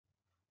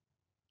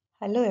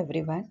Hello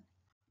everyone.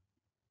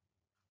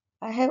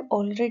 I have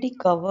already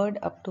covered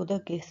up to the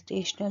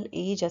gestational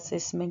age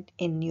assessment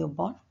in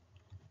newborn.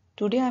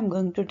 Today I am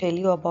going to tell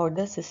you about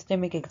the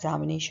systemic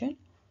examination.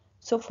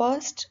 So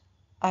first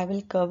I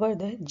will cover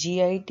the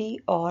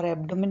GIT or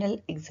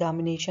abdominal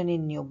examination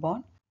in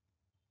newborn.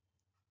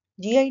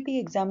 GIT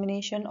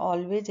examination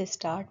always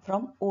start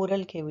from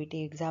oral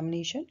cavity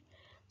examination.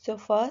 So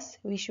first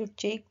we should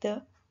check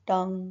the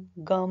tongue,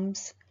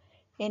 gums,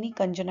 any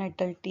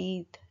congenital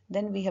teeth.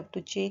 Then we have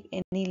to check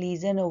any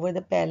lesion over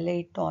the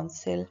palate,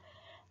 tonsil,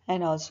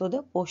 and also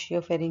the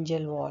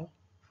posterior-pharyngeal wall.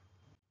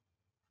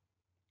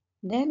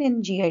 Then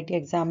in GIT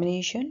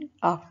examination,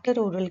 after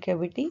oral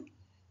cavity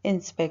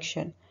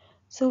inspection,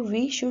 so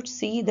we should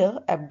see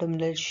the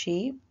abdominal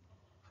shape,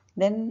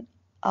 then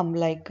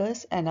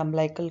umbilicus and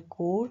umbilical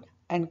cord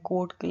and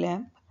cord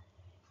clamp,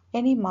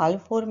 any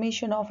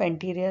malformation of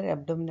anterior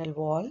abdominal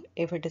wall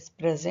if it is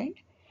present,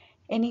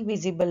 any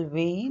visible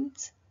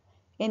veins,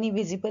 any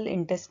visible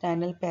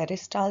intestinal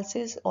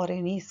peristalsis or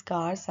any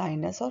scar,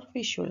 sinus or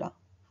fistula.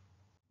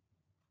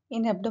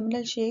 In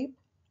abdominal shape,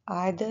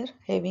 either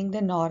having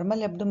the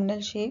normal abdominal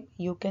shape,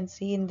 you can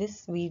see in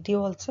this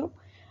video also,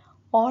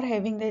 or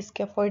having the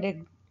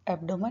scaphoid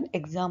abdomen,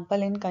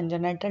 example in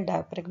congenital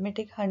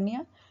diaphragmatic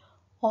hernia,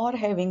 or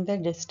having the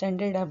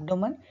distended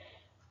abdomen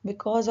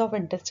because of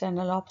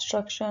intestinal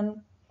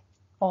obstruction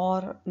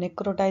or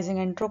necrotizing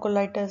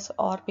enterocolitis,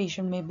 or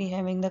patient may be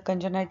having the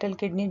congenital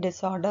kidney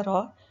disorder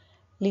or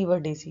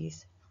liver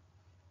disease.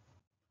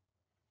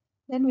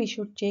 Then we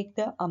should check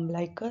the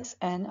umbilicus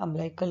and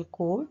umbilical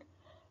cord.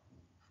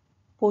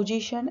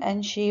 Position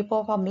and shape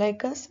of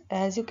umbilicus,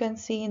 as you can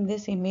see in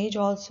this image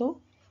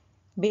also,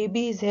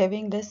 baby is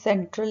having the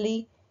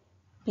centrally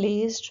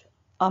placed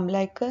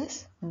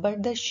umbilicus,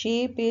 but the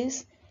shape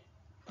is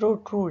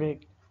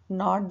protruded,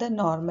 not the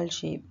normal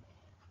shape.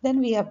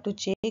 Then we have to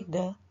check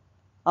the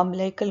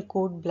umbilical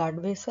cord blood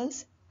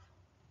vessels.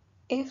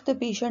 If the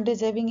patient is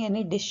having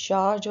any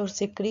discharge or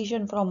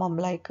secretion from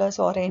umbilicus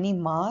or any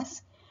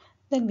mass,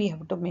 then we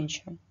have to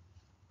mention.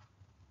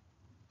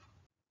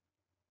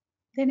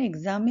 Then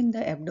examine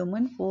the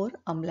abdomen for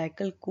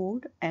umbilical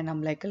cord and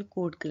umbilical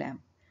cord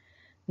clamp.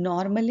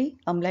 Normally,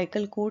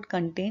 umbilical cord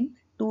contain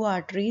two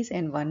arteries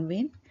and one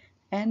vein.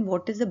 And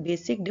what is the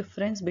basic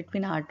difference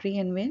between artery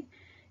and vein?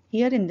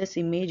 Here in this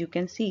image, you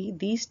can see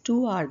these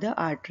two are the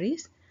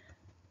arteries.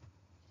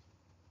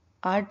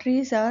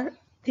 Arteries are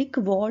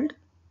thick-walled,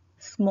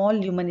 small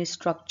lumen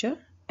structure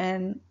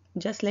and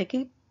just like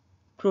a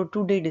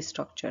protruded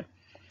structure,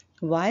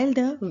 while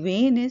the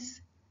vein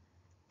is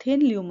thin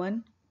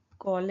lumen,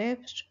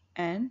 collapsed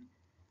and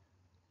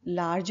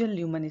larger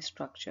lumen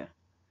structure.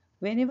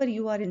 Whenever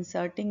you are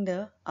inserting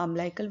the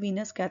umbilical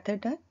venous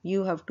catheter,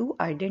 you have to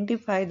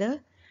identify the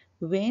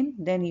vein,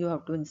 then you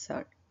have to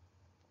insert.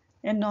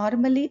 And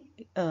normally,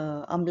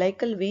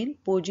 umbilical vein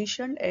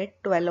positioned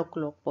at 12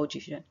 o'clock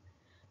position.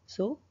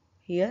 So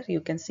here you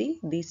can see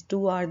these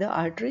two are the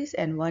arteries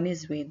and one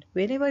is vein.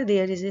 Whenever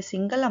there is a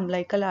single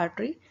umbilical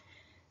artery,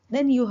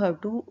 then you have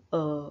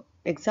to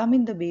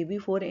examine the baby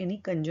for any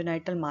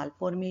congenital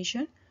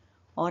malformation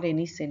or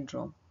any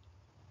syndrome.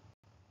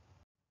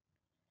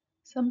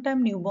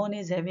 Sometimes newborn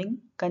is having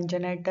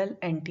congenital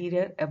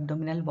anterior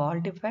abdominal wall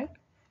defect.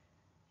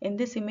 In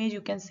this image,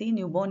 you can see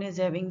newborn is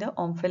having the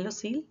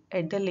omphalocele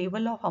at the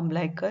level of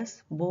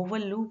umbilicus, bowel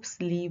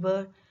loops,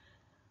 liver,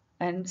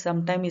 and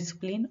sometimes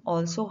spleen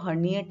also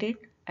herniated,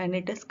 and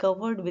it is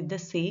covered with the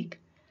sac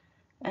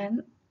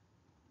and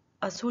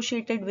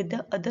associated with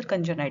the other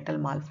congenital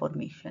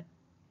malformation.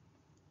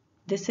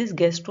 This is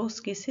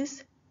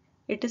gastroschisis.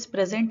 It is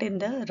present in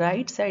the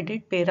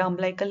right-sided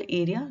paraumbilical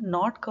area,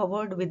 not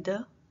covered with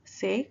the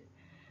sac,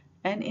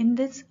 and in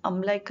this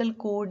umbilical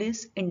cord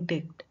is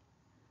intact,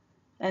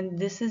 and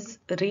this is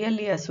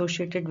really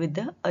associated with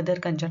the other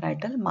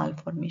congenital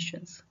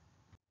malformations.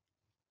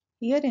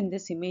 Here in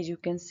this image you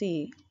can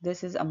see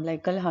this is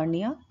umbilical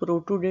hernia.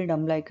 Protruded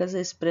umbilicus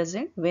is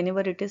present.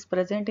 Whenever it is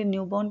present in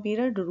newborn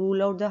period,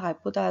 rule out the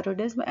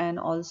hypothyroidism and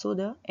also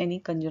the any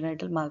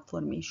congenital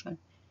malformation.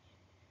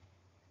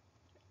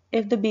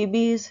 If the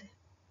baby is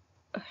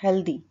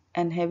healthy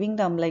and having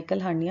the umbilical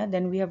hernia,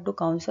 then we have to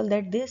counsel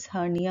that this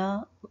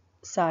hernia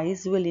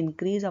size will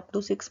increase up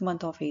to 6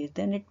 months of age.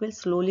 Then it will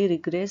slowly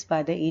regress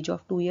by the age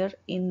of 2 years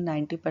in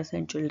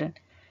 90% children.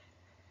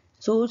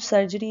 So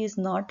surgery is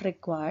not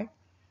required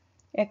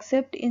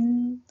except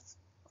in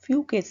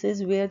few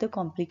cases where the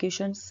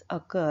complications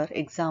occur.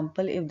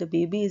 Example, if the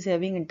baby is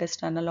having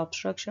intestinal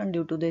obstruction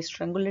due to the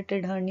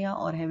strangulated hernia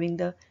or having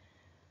the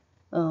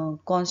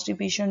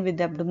constipation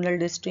with abdominal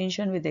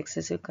distension with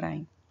excessive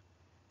crying.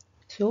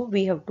 So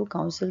we have to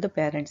counsel the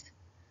parents.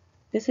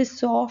 This is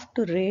soft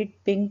red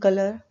pink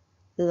color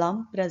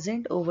lump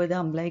present over the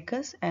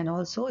umbilicus, and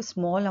also a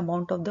small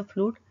amount of the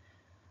fluid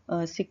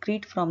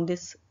secrete from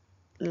this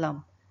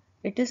lump.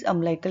 It is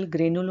umbilical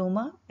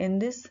granuloma. In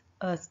this,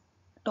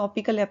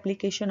 topical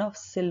application of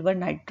silver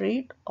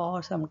nitrate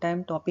or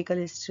sometimes topical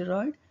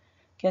steroid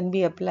can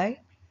be applied.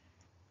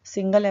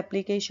 Single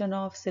application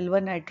of silver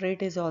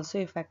nitrate is also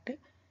effective,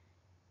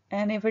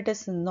 and if it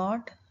is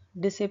not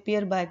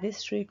disappear by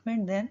this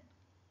treatment, then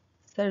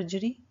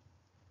surgery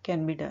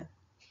can be done.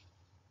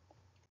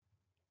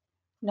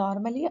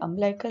 Normally,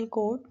 umbilical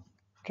cord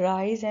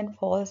rise and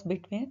falls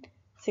between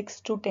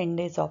 6 to 10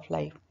 days of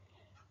life.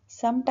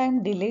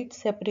 Sometimes delayed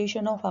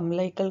separation of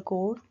umbilical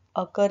cord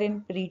occur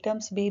in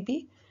preterm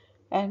baby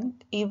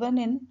and even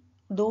in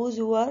those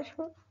who are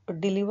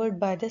delivered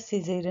by the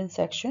cesarean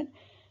section.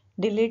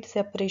 Delayed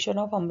separation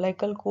of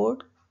umbilical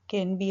cord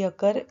can be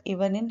occur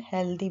even in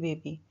healthy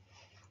baby.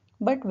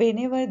 But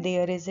whenever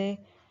there is a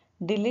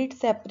delayed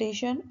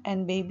separation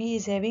and baby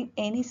is having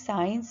any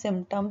signs,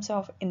 symptoms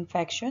of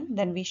infection,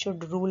 then we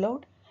should rule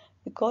out,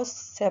 because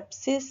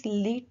sepsis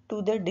lead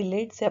to the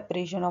delayed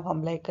separation of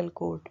umbilical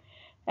cord.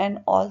 And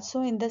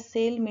also in the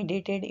cell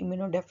mediated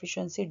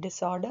immunodeficiency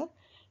disorder,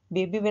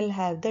 baby will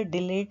have the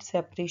delayed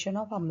separation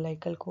of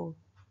umbilical cord.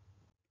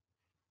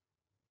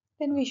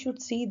 Then we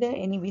should see the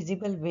any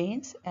visible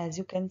veins, as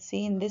you can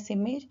see in this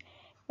image,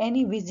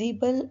 any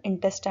visible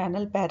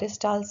intestinal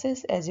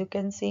peristalsis. As you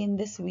can see in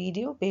this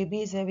video,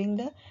 baby is having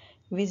the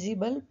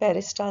visible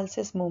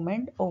peristalsis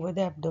movement over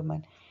the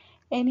abdomen.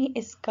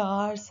 Any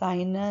scar,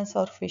 sinus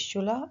or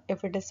fistula,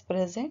 if it is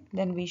present,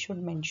 then we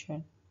should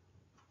mention.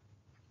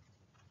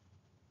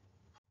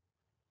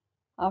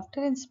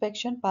 After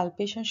inspection,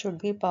 palpation should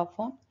be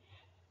performed.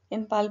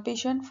 In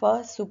palpation,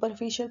 first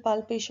superficial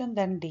palpation,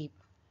 then deep.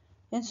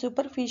 In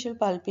superficial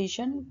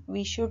palpation,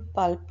 we should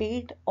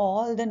palpate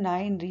all the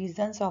 9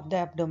 regions of the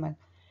abdomen,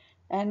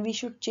 and we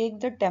should check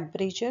the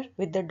temperature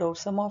with the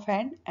dorsum of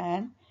hand.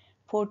 And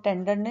for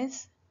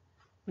tenderness,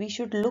 we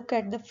should look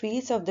at the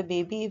face of the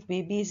baby. If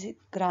baby is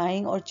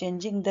crying or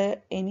changing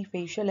the any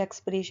facial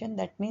expression,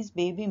 that means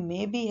baby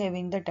may be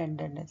having the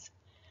tenderness.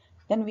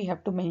 Then we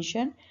have to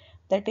mention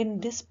that in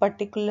this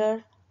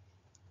particular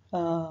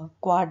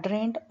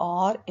quadrant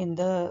or in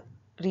the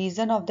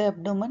region of the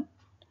abdomen,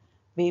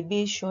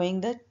 baby is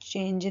showing the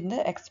change in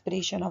the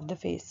expression of the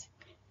face.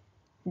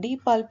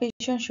 Deep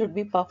palpation should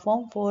be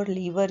performed for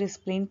liver,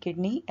 spleen,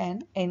 kidney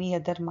and any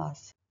other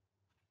mass.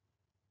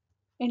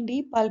 In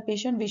deep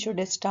palpation, we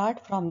should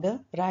start from the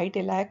right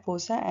iliac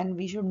fossa and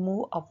we should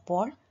move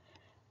upward,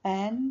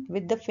 and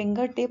with the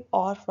fingertip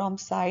or from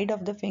side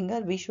of the finger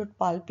we should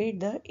palpate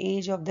the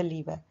edge of the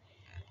liver.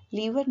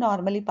 Liver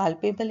normally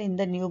palpable in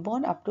the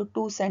newborn up to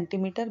 2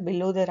 cm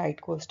below the right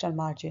costal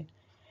margin,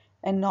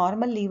 and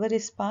normal liver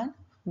span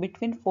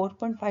between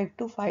 4.5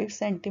 to 5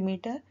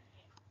 cm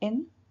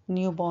in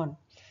newborn.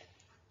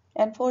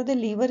 And for the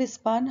liver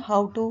span,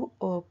 how to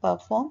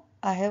perform,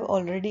 I have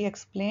already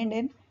explained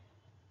in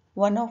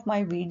one of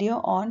my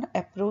video on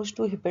approach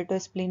to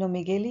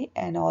hepatosplenomegaly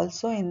and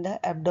also in the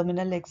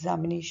abdominal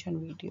examination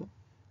video.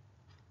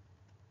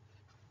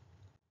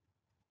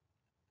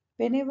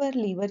 Whenever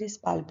liver is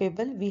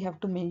palpable, we have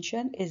to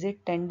mention is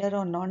it tender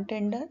or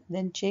non-tender,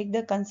 then check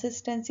the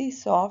consistency,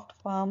 soft,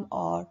 firm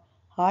or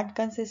hard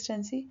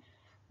consistency,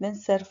 then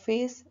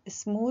surface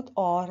smooth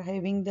or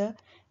having the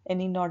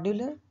any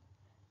nodular,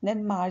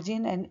 then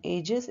margin and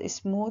edges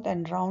smooth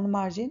and round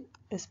margin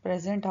is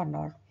present or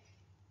not.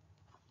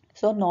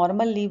 So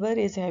normal liver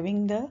is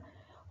having the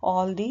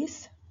all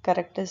these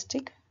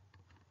characteristic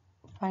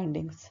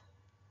findings.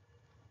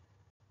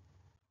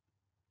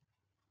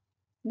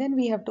 Then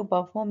we have to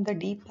perform the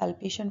deep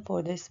palpation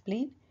for the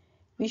spleen.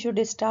 We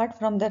should start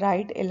from the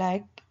right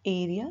iliac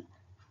area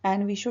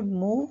and we should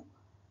move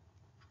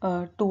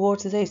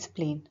towards the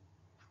spleen,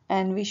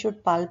 and we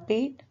should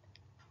palpate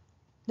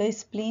the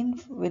spleen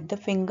with the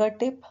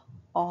fingertip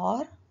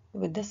or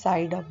with the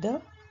side of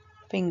the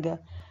finger.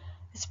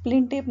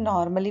 Spleen tip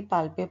normally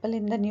palpable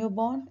in the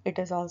newborn. It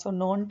is also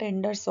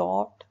non-tender,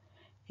 soft,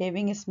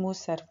 having a smooth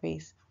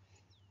surface,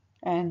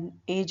 and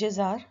edges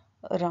are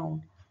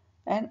round.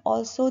 And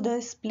also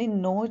the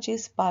spleen notch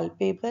is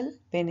palpable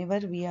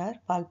whenever we are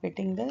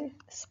palpating the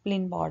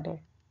spleen border.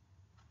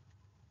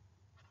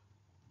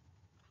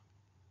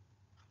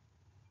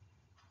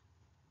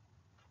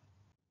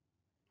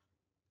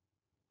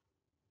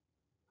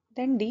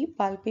 Then deep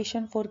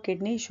palpation for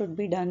kidney should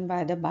be done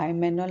by the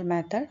bimanual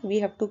method. We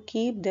have to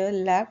keep the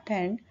left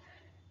hand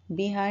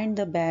behind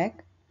the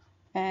back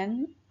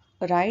and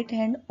right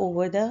hand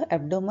over the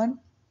abdomen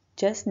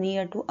just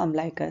near to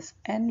umbilicus,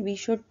 and we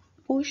should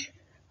push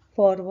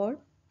forward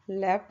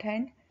left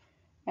hand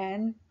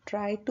and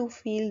try to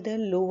feel the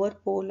lower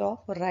pole of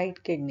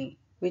right kidney,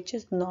 which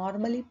is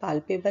normally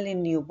palpable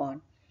in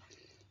newborn.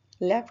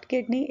 Left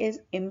kidney is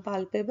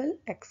impalpable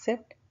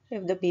except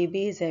if the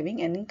baby is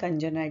having any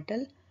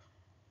congenital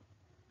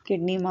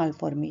kidney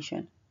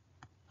malformation.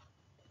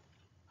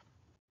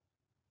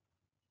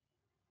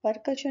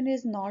 Percussion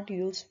is not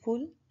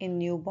useful in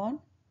newborn,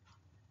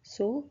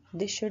 so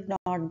this should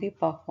not be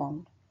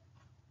performed.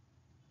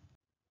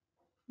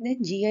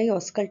 Then GI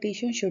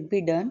auscultation should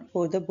be done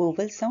for the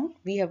bowel sound.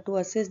 We have to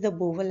assess the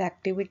bowel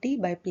activity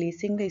by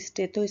placing the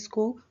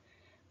stethoscope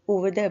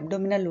over the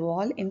abdominal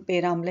wall in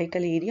paraumbilical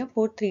area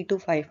for 3 to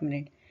 5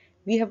 minutes.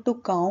 We have to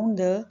count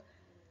the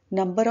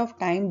number of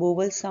time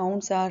bowel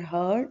sounds are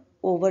heard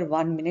over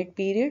 1 minute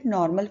period.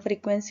 Normal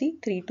frequency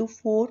 3 to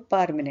 4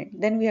 per minute.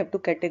 Then we have to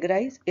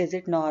categorize, is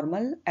it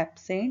normal,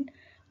 absent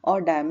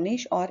or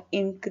diminish or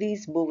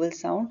increase bowel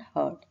sound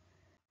heard.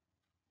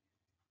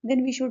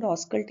 Then we should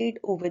auscultate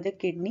over the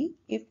kidney.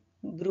 If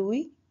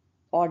bruit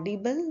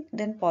audible,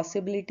 then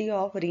possibility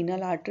of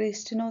renal artery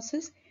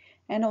stenosis,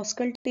 and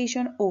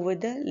auscultation over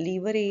the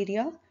liver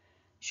area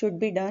should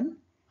be done.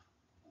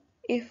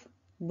 If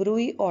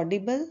bruit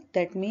audible,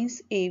 that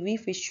means AV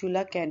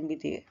fistula can be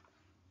there.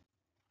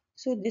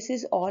 So this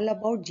is all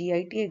about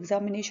GIT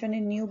examination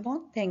in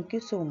newborn. Thank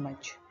you so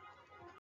much.